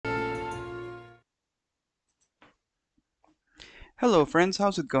Hello friends,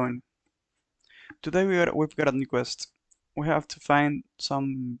 how's it going? Today we've got a new quest. We have to find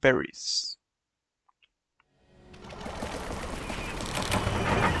some berries.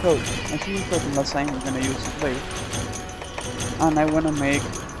 So, as we were talking last time, we're gonna use the play. And I wanted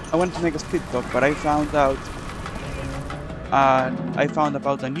to make a speed bug, but I found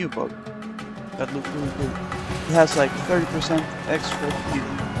about a new bug that looks really cool. It has like 30% extra speed.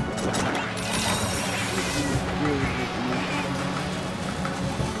 Really, really cool.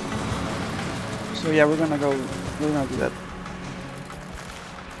 So yeah, we're gonna do that.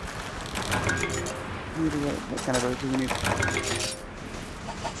 What kind of berries do we need?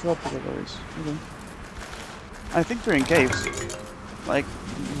 Tropical berries. Okay. I think they're in caves. Like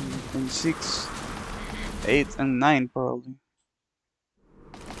in 6, 8, and 9 probably.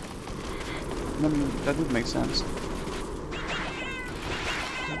 That would make sense.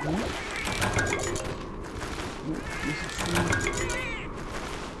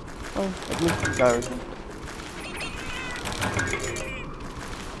 Oh, at least we got everything.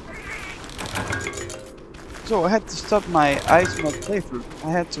 So I had to stop my ice mod playthrough.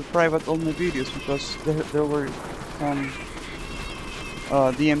 I had to private all my videos because there were some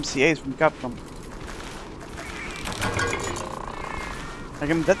DMCAs from Capcom. Like,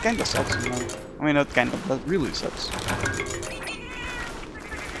 I mean, that kinda sucks, you know. I mean, not kind of, that really sucks.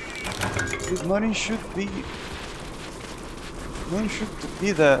 This money should be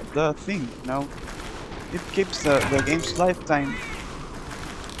the thing, you know. It keeps the game's lifetime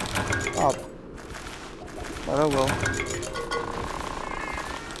up. But oh well.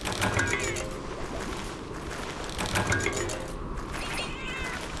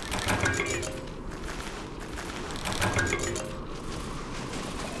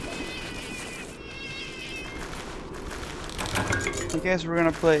 I guess we're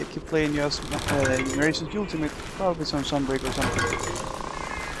gonna keep playing just Marys's Ultimate, probably some Sunbreak or something.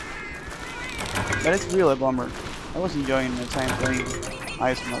 But it's really a bummer. I was enjoying my time playing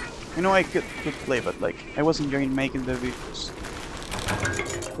Ice Mod. You know, I could play, but like I was enjoying making the videos,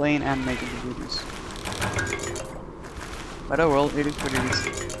 playing and making the videos. But oh well, it is what it is.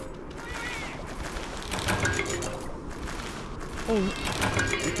 Oh,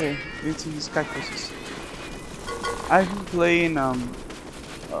 okay, it's these cactuses. I've been playing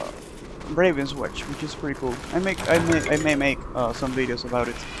Raven's Watch, which is pretty cool. I may make some videos about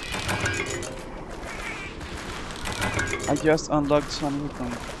it. I just unlocked some of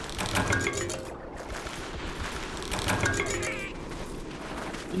them.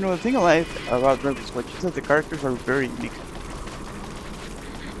 You know, the thing I like about Raven's Watch is that the characters are very unique.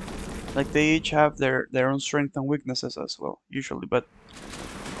 Like, they each have their own strengths and weaknesses as well, usually, but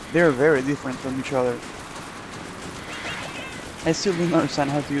they're very different from each other. I still don't understand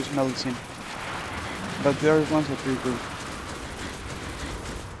how to use medicine, but the other ones are pretty cool.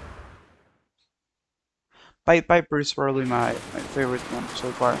 Piper is probably my favorite one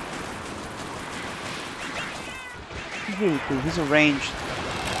so far. He's really cool. He's a ranged.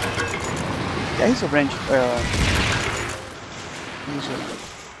 Yeah, he's a ranged user.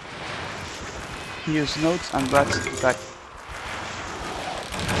 He uses notes and rats to attack.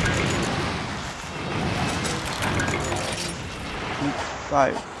 And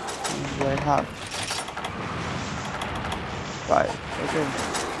 5. What do I have? 5. Okay.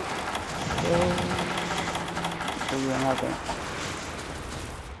 So we don't have that.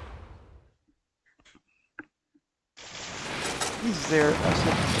 He's there as a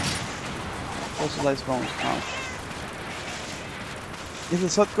fossilized bones now. If the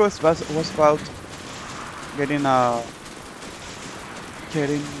side quest was about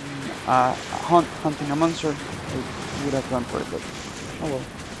hunting a monster, I would have gone for it, but oh well.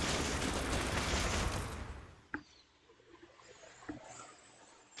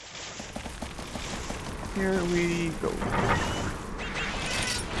 Here we go.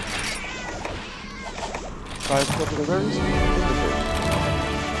 5 tropical berries.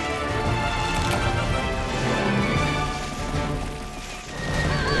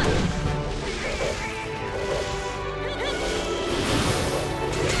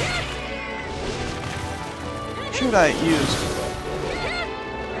 Should I use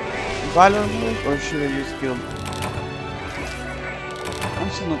Valor mode or should I use Guild? I'm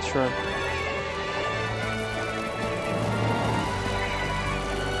still not sure.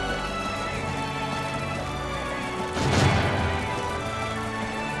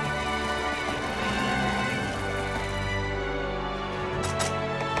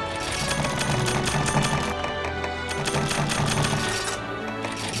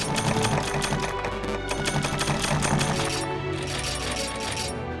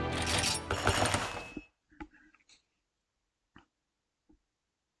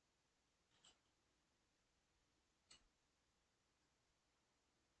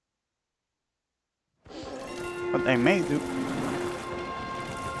 But I may do.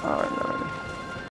 Alright,